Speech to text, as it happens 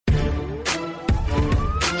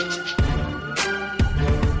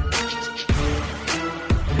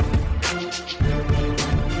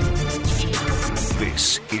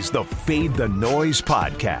the Fade the Noise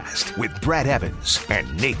podcast with Brad Evans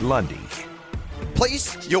and Nate Lundy.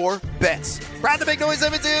 Place your bets. Brad the Big Noise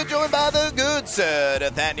Evans here, joined by the good sir,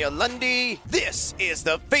 Nathaniel Lundy. This is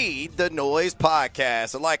the Fade the Noise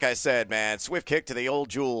podcast. And like I said, man, swift kick to the old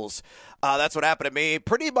jewels. That's what happened to me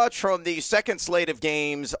pretty much from the second slate of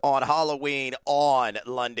games on Halloween on,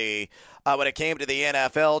 Lundy. When it came to the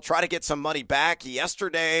NFL, try to get some money back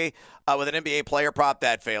yesterday with an NBA player prop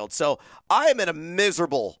that failed. So I am in a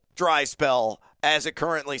miserable dry spell as it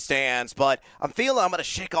currently stands, but I'm feeling I'm going to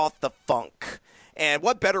shake off the funk. And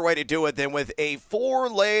what better way to do it than with a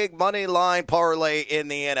 4-leg money line parlay in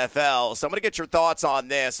the NFL? So I'm going to get your thoughts on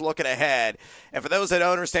this, looking ahead. And for those that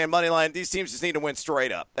don't understand money line, these teams just need to win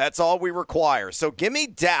straight up. That's all we require. So give me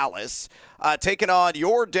Dallas taking on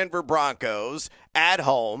your Denver Broncos at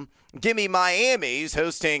home. Give me Miami's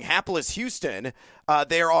hosting hapless Houston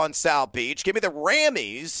there on South Beach. Give me the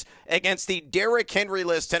Rammies against the Derrick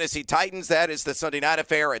Henry-less Tennessee Titans. That is the Sunday night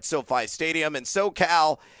affair at SoFi Stadium in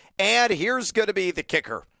SoCal. And here's going to be the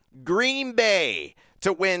kicker. Green Bay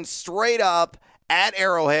to win straight up at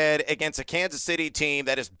Arrowhead against a Kansas City team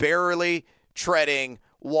that is barely treading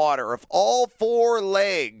water. If all 4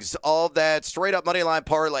 legs of that straight-up moneyline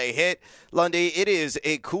parlay hit, Lundy, it is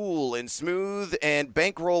a cool and smooth and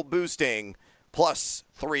bankroll boosting plus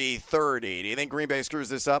 330. Do you think Green Bay screws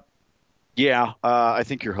this up? Yeah, I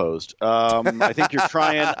think you're hosed. I think you're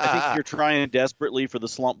trying. I think you're trying desperately for the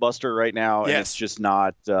slump buster right now, and it's just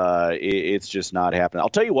not. It's just not happening. I'll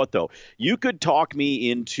tell you what, though, you could talk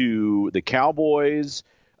me into the Cowboys,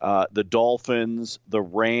 the Dolphins, the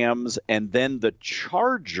Rams, and then the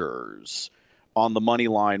Chargers on the money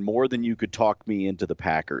line more than you could talk me into the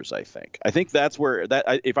Packers. I think that's where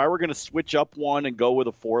if I were going to switch up one and go with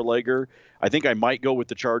a 4-legger, I think I might go with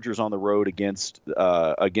the Chargers on the road against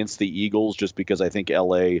the Eagles, just because I think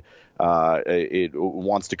LA it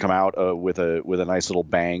wants to come out with a nice little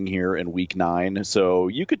bang here in Week 9. So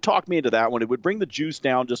you could talk me into that one. It would bring the juice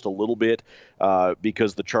down just a little bit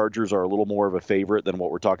because the Chargers are a little more of a favorite than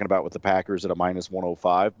what we're talking about with the Packers at a minus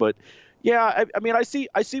 105. But yeah, I mean, I see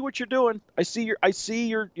what you're doing. I see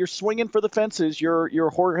you're swinging for the fences. You're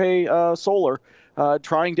Jorge Soler,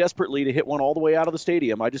 trying desperately to hit one all the way out of the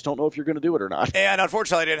stadium. I just don't know if you're going to do it or not. And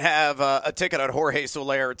unfortunately, I didn't have a ticket on Jorge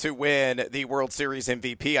Soler to win the World Series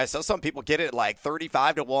MVP. I saw some people get it at like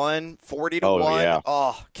 35-1, 40-1. Yeah.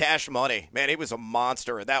 Oh, cash money, man! He was a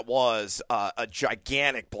monster. That was a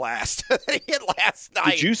gigantic blast that he hit last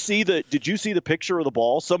night. Did you see the picture of the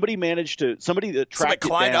ball? Somebody that tracked it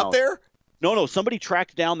climbed down. Up there. No, somebody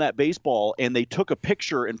tracked down that baseball, and they took a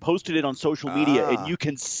picture and posted it on social media, and you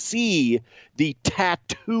can see the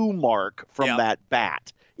tattoo mark from that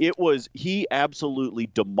bat. He absolutely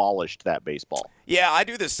demolished that baseball. Yeah, I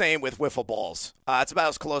do the same with wiffle balls. It's about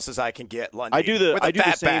as close as I can get, Lundy. I do the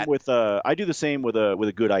same with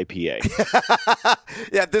a good IPA.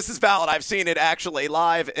 Yeah, this is valid. I've seen it actually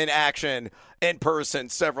live in action in person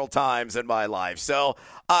several times in my life. So,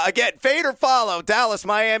 again, fade or follow. Dallas,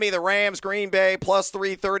 Miami, the Rams, Green Bay, plus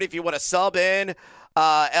 330 if you want to sub in.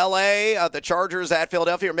 L.A., the Chargers at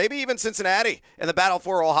Philadelphia, or maybe even Cincinnati in the battle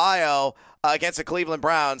for Ohio against the Cleveland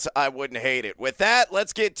Browns. I wouldn't hate it. With that,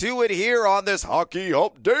 let's get to it here on this Hockey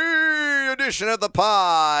Hump Day edition of the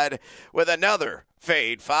pod with another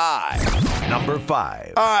Fade 5. Number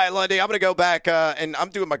 5. All right, Lundy, I'm going to go back, and I'm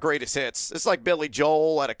doing my greatest hits. It's like Billy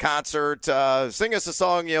Joel at a concert. Sing us a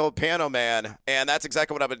song, Piano Man, and that's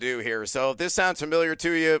exactly what I'm going to do here. So if this sounds familiar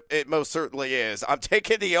to you, it most certainly is. I'm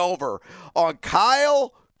taking the over on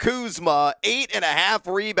Kyle Kuzma,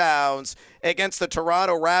 8.5 rebounds against the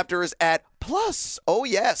Toronto Raptors at plus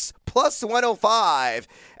 105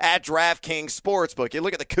 at DraftKings Sportsbook. You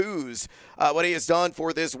look at the Kuz, what he has done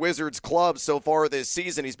for this Wizards club so far this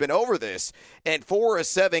season. He's been over this in 4 of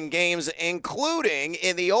 7 games, including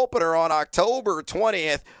in the opener on October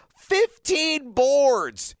 20th. 15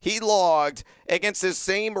 boards he logged against this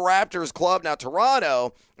same Raptors club. Now,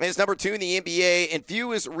 Toronto is number 2 in the NBA in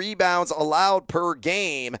fewest rebounds allowed per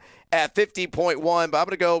game at 50.1. But I'm going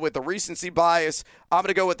to go with the recency bias. I'm going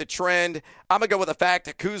to go with the trend. I'm going to go with the fact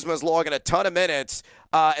that Kuzma's logging a ton of minutes.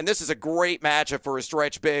 And this is a great matchup for a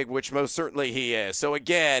stretch big, which most certainly he is. So,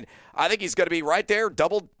 again, I think he's going to be right there,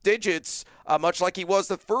 double digits, much like he was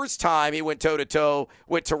the first time he went toe-to-toe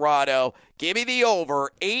with Toronto. Give me the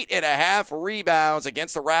over, 8.5 rebounds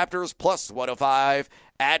against the Raptors, plus 105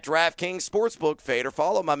 at DraftKings Sportsbook. Fade or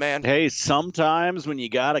follow, my man. Hey, sometimes when you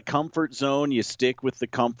got a comfort zone, you stick with the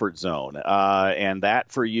comfort zone. And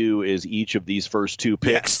that for you is each of these first two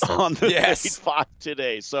picks on the Fade 5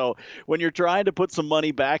 today. So when you're trying to put some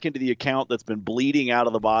money back into the account that's been bleeding out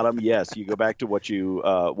of the bottom, yes, you go back to what you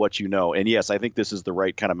know. And yes, I think this is the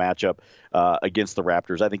right kind of matchup against the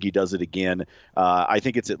Raptors. I think he does it again. I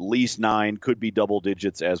think it's at least 9, could be double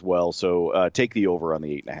digits as well. So take the over on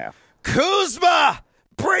the 8.5. Kuzma,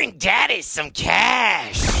 bring daddy some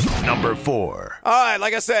cash. Number 4. All right,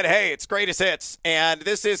 like I said, hey, it's greatest hits, and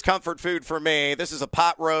this is comfort food for me. This is a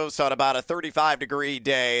pot roast on about a 35-degree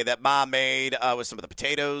day that Mom made with some of the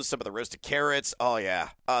potatoes, some of the roasted carrots. Oh, yeah,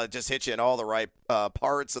 just hit you in all the right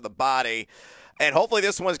parts of the body. And hopefully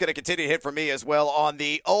this one's going to continue to hit for me as well on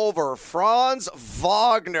the over. Franz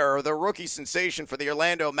Wagner, the rookie sensation for the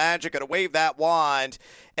Orlando Magic, going to wave that wand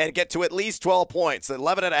and get to at least 12 points.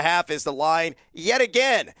 11.5 is the line yet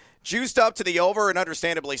again. Juiced up to the over, and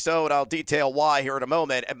understandably so, and I'll detail why here in a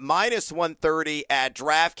moment, at minus 130 at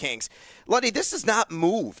DraftKings. Lundy, this has not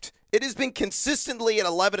moved. It has been consistently at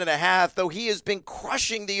 11.5, though he has been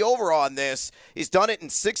crushing the over on this. He's done it in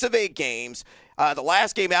 6 of 8 games. The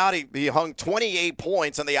last game out, he hung 28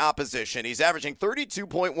 points on the opposition. He's averaging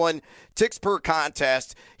 32.1 ticks per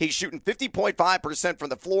contest. He's shooting 50.5% from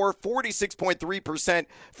the floor, 46.3%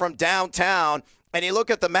 from downtown. And you look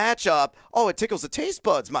at the matchup, it tickles the taste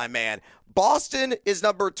buds, my man. Boston is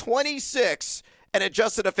number 26 in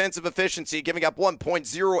adjusted offensive efficiency, giving up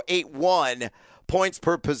 1.081 points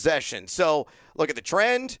per possession. So look at the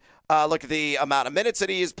trend. Look at the amount of minutes that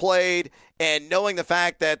he has played, and knowing the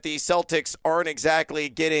fact that the Celtics aren't exactly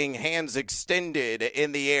getting hands extended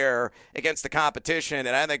in the air against the competition,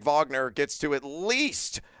 and I think Wagner gets to at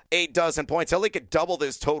least 8 dozen points. Hell, he could double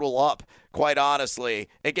this total up, quite honestly.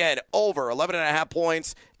 Again, over 11.5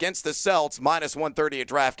 points against the Celts, minus 130 at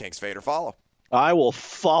DraftKings. Fade or follow. I will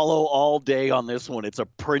follow all day on this one. It's a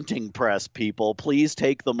printing press, people. Please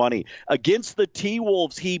take the money. Against the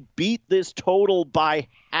T-Wolves, he beat this total by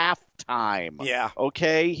halftime. Yeah.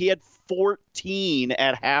 Okay? He had 14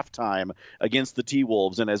 at halftime against the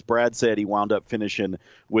T-Wolves, and as Brad said, he wound up finishing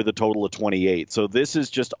with a total of 28. So this is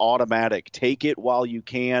just automatic. Take it while you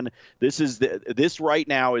can. This right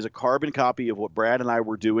now is a carbon copy of what Brad and I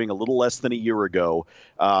were doing a little less than a year ago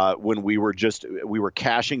when we were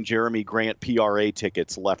cashing Jeremy Grant PRA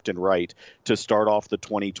tickets left and right to start off the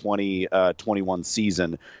 2020-21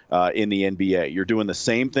 season in the NBA. You're doing the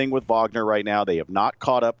same thing with Wagner right now. They have not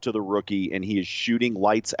caught up to the rookie, and he is shooting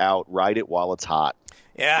lights out. Ride it while it's hot.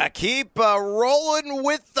 Yeah, keep rolling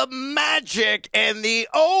with the Magic and the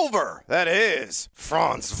over. That is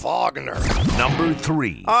Franz Wagner. Number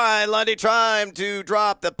 3. All right, Lundy, time to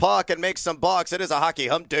drop the puck and make some bucks. It is a hockey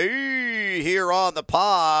hump day here on the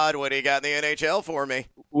pod. What do you got in the NHL for me?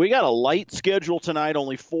 We got a light schedule tonight,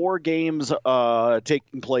 only 4 games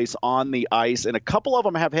taking place on the ice, and a couple of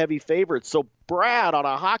them have heavy favorites. So, Brad, on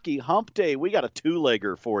a hockey hump day, we got a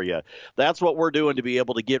 2-legger for you. That's what we're doing to be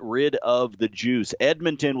able to get rid of the juice.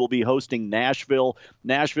 Edmonton will be hosting Nashville.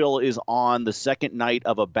 Nashville is on the second night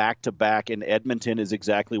of a back-to-back, and Edmonton is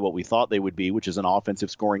exactly what we thought they would be, which is an offensive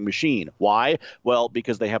scoring machine. Why? Well,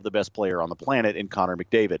 because they have the best player on the planet in Connor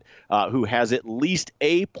McDavid, who has at least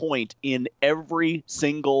a point in every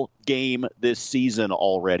single game this season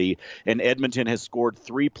already, and Edmonton has scored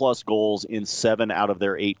 3+ goals in 7 out of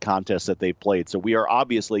their 8 contests that they've played. So we are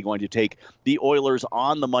obviously going to take the Oilers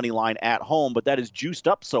on the money line at home, but that is juiced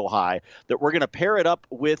up so high that we're going to pair it up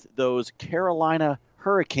with those Carolina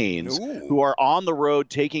Hurricanes, who are on the road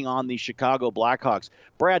taking on the Chicago Blackhawks.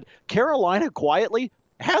 Brad, Carolina quietly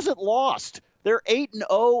hasn't lost. They're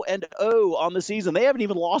 8-0 and 0 on the season. They haven't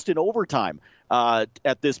even lost in overtime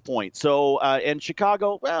at this point. So, and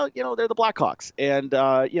Chicago, well, they're the Blackhawks, and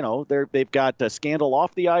they've got a scandal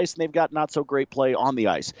off the ice, and they've got not so great play on the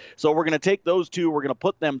ice. So we're going to take those two. We're going to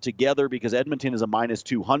put them together because Edmonton is a minus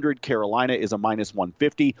 200, Carolina is a minus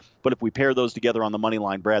 150. But if we pair those together on the money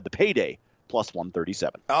line, Brad, the payday. Plus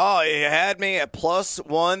 137. Oh, you had me at plus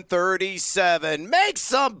 137. Make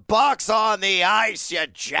some bucks on the ice, you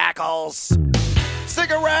jackals.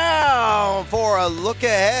 Stick around for a look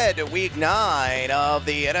ahead to Week 9 of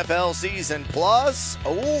the NFL season. Plus,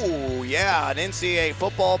 an NCAA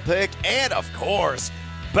football pick, and, of course,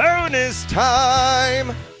 bonus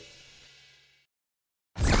time.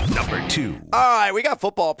 Number 2. All right, we got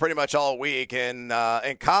football pretty much all week in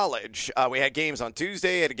college. We had games on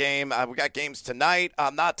Tuesday. Had a game. We got games tonight.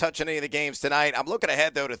 I'm not touching any of the games tonight. I'm looking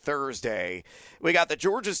ahead, though, to Thursday. We got the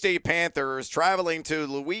Georgia State Panthers traveling to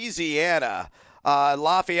Louisiana.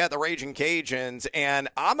 Lafayette, the Raging Cajuns, and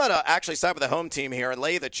I'm going to actually side with the home team here and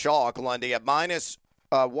lay the chalk, Lundy, at minus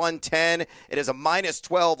 110. It is a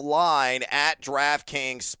 -12 line at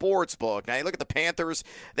DraftKings Sportsbook. Now, you look at the Panthers.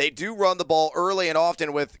 They do run the ball early and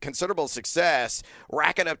often with considerable success,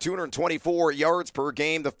 racking up 224 yards per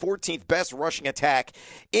game, the 14th best rushing attack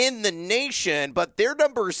in the nation, but they're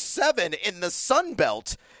number 7 in the Sun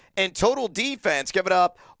Belt in total defense, giving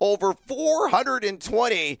up over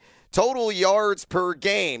 420 total yards per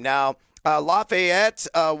game. Now, Lafayette,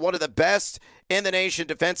 one of the best in the nation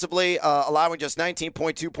defensively, allowing just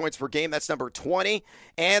 19.2 points per game. That's number 20.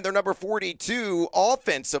 And they're number 42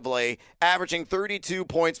 offensively, averaging 32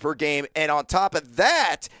 points per game. And on top of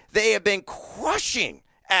that, they have been crushing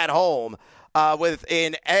at home with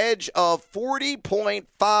an edge of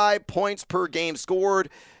 40.5 points per game scored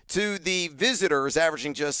to the visitors,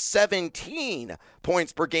 averaging just 17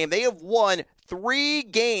 points per game. They have won 3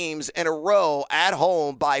 games in a row at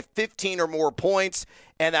home by 15 or more points,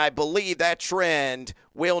 and I believe that trend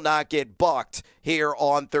will not get bucked here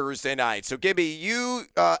on Thursday night. So give me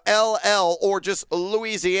ULL or just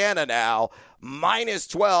Louisiana now,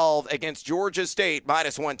 -12 against Georgia State,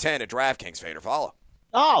 -110 at DraftKings. Fade or follow?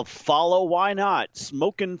 Oh, follow. Why not?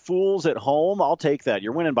 Smoking fools at home. I'll take that.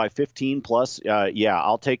 You're winning by 15 plus. Yeah,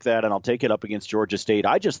 I'll take that, and I'll take it up against Georgia State.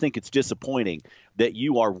 I just think it's disappointing that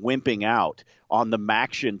you are wimping out on the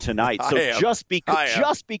Maction tonight. So just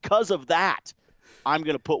because of that, I'm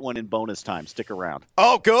going to put one in bonus time. Stick around.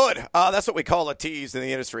 Oh, good. That's what we call a tease in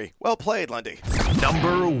the industry. Well played, Lundy.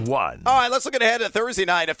 Number 1. All right, let's look ahead to the Thursday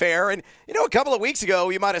night affair. And, a couple of weeks ago,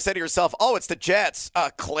 you might have said to yourself, oh, it's the Jets.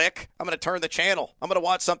 Click. I'm going to turn the channel. I'm going to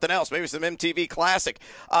watch something else, maybe some MTV classic,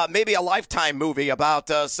 maybe a Lifetime movie about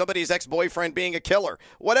somebody's ex-boyfriend being a killer.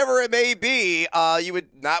 Whatever it may be, you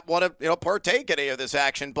would not want to partake in any of this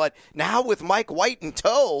action. But now with Mike White in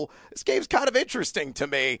tow, this game's kind of interesting to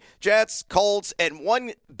me. Jets, Colts, and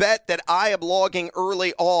one bet that I am logging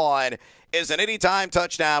early on is an anytime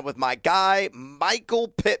touchdown with my guy, Michael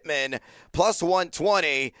Pittman,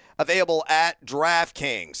 +120, available at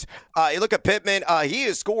DraftKings. You look at Pittman, he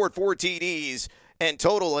has scored 4 TDs in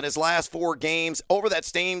total in his last 4 games. Over that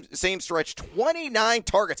same stretch, 29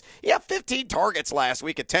 targets. He had 15 targets last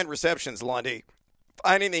week at 10 receptions, Lundy,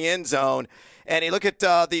 finding the end zone. And you look at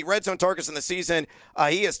the red zone targets in the season,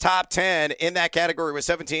 he is top 10 in that category with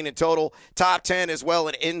 17 in total. Top 10 as well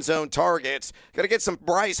in end zone targets. Got to get some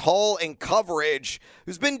Bryce Hall in coverage,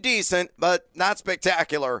 who's been decent, but not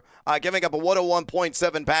spectacular, giving up a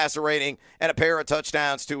 101.7 passer rating and a pair of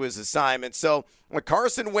touchdowns to his assignment. So when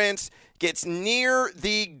Carson Wentz gets near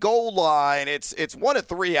the goal line, it's one of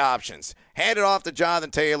 3 options. Hand it off to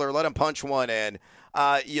Jonathan Taylor, let him punch one in.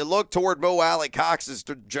 You look toward Mo Alley-Cox's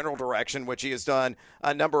general direction, which he has done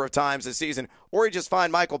a number of times this season, or you just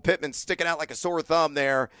find Michael Pittman sticking out like a sore thumb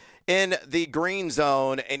there in the green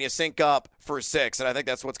zone, and you sync up for 6. And I think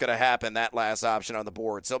that's what's going to happen, that last option on the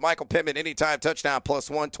board. So Michael Pittman, anytime touchdown,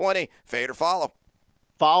 +120. Fade or follow?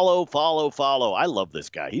 Follow. I love this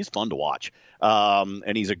guy. He's fun to watch.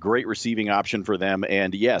 And he's a great receiving option for them.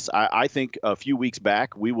 And yes, I think a few weeks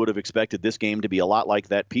back, we would have expected this game to be a lot like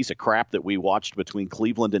that piece of crap that we watched between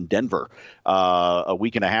Cleveland and Denver a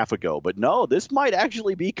week and a half ago. But no, this might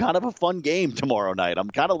actually be kind of a fun game tomorrow night.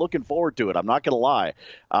 I'm kind of looking forward to it. I'm not going to lie.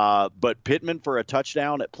 But Pittman for a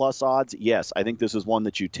touchdown at plus odds, yes, I think this is one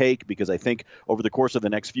that you take, because I think over the course of the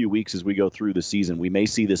next few weeks as we go through the season, we may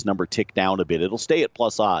see this number tick down a bit. It'll stay at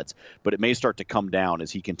plus odds, but it may start to come down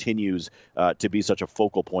as he continues to be such a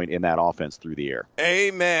focal point in that offense through the air.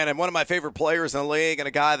 Amen. And one of my favorite players in the league, and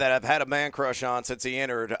a guy that I've had a man crush on since he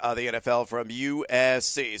entered the NFL from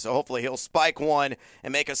USC. So hopefully he'll spike one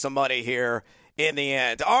and make us some money here in the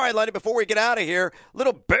end. All right, Lenny, before we get out of here,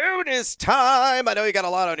 little bonus time. I know you got a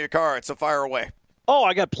lot on your card, so fire away. Oh,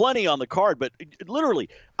 I got plenty on the card, but literally,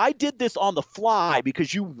 I did this on the fly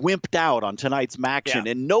because you wimped out on tonight's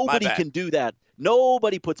Maction, and nobody can do that.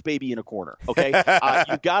 Nobody puts baby in a corner, okay?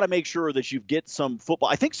 You've got to make sure that you get some football.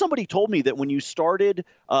 I think somebody told me that when you started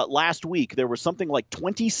last week, there was something like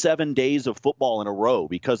 27 days of football in a row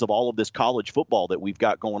because of all of this college football that we've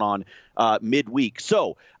got going on midweek.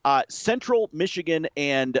 So Central Michigan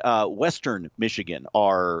and Western Michigan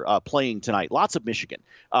are playing tonight. Lots of Michigan.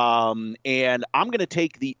 And I'm going to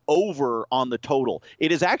take the over on the total. It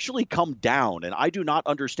has actually come down, and I do not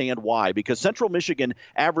understand why, because Central Michigan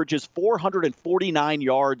averages 449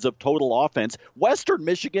 yards of total offense. Western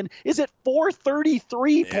Michigan is at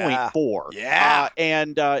 433.4. Yeah.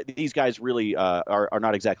 And these guys really are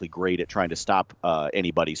not exactly great at trying to stop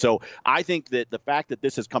anybody. So I think that the fact that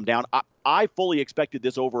this has come down, I fully expected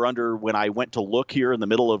this over over-under when I went to look here in the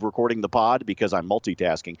middle of recording the pod because I'm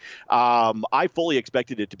multitasking. I fully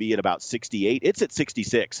expected it to be at about 68. It's at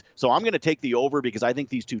 66. So I'm going to take the over because I think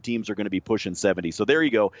these two teams are going to be pushing 70. So there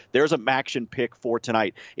you go. There's a Maction pick for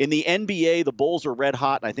tonight. In the NBA, the Bulls are red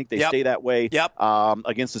hot, and I think they stay that way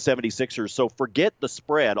against the 76ers. So forget the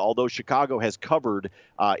spread, although Chicago has covered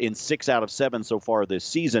in 6 out of 7 so far this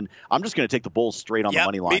season. I'm just going to take the Bulls straight on the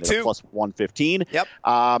money line at a plus 115.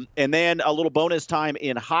 And then a little bonus time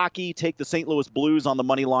in hockey. Take the St. Louis Blues on the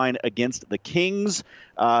money line against the Kings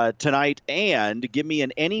tonight, and give me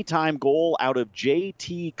an anytime goal out of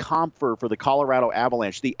JT Compher for the Colorado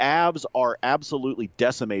Avalanche. The Avs are absolutely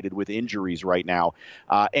decimated with injuries right now,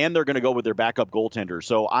 and they're going to go with their backup goaltender.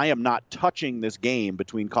 So I am not touching this game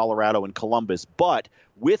between Colorado and Columbus, but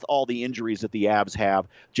with all the injuries that the Avs have,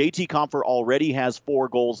 JT Compher already has 4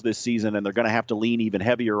 goals this season, and they're going to have to lean even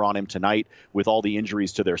heavier on him tonight with all the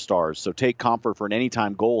injuries to their stars. So take Compher for an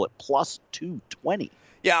anytime goal at plus 220.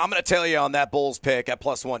 Yeah, I'm going to tell you on that Bulls pick at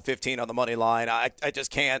plus 115 on the money line. I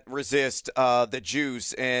just can't resist the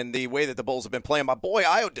juice and the way that the Bulls have been playing. My boy,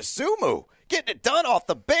 Ayo Dosunmu, getting it done off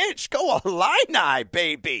the bench. Go Illini,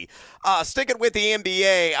 baby. Sticking with the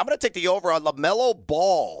NBA, I'm going to take the over on LaMelo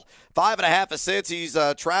Ball. 5.5 assists. He's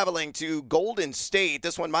traveling to Golden State.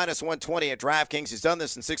 This one minus 120 at DraftKings. He's done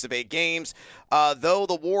this in 6 of 8 games. Though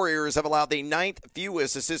the Warriors have allowed the 9th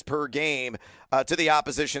fewest assists per game to the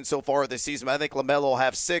opposition so far this season, I think LaMelo will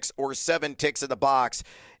have 6 or 7 ticks in the box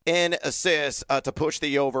in assists to push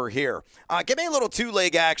the over here. Give me a little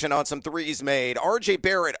 2-leg action on some threes made. R.J.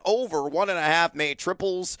 Barrett over 1.5 made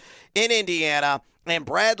triples in Indiana, and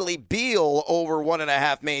Bradley Beal over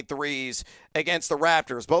 1.5 made threes against the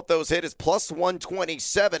Raptors. Both those hit is plus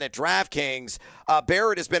 127 at DraftKings.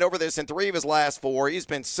 Barrett has been over this in 3 of his last 4. He's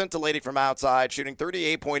been scintillating from outside, shooting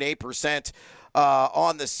 38.8%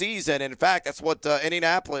 on the season. In fact, that's what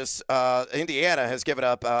Indiana has given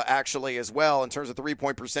up actually as well in terms of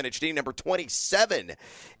three-point percentage. Team number 27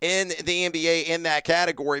 in the NBA in that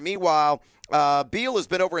category. Meanwhile, Beal has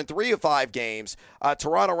been over in 3 of 5 games.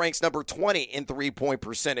 Toronto ranks number 20 in three-point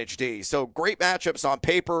percentage D. So great matchups on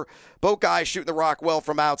paper. Both guys shooting the rock well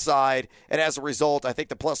from outside. And as a result, I think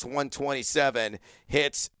the plus 127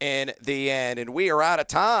 hits in the end. And we are out of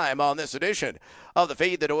time on this edition of the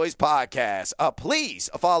Fade the Noise podcast. Please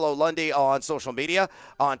follow Lundy on social media,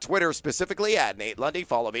 on Twitter specifically at Nate Lundy.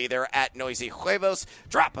 Follow me there at Noisy Huevos.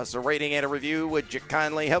 Drop us a rating and a review, would you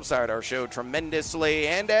kindly? Helps out our show tremendously.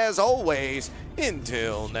 And as always,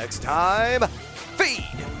 until next time, feed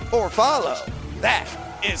or follow. That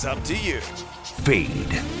is up to you. Feed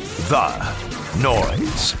the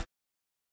Noise.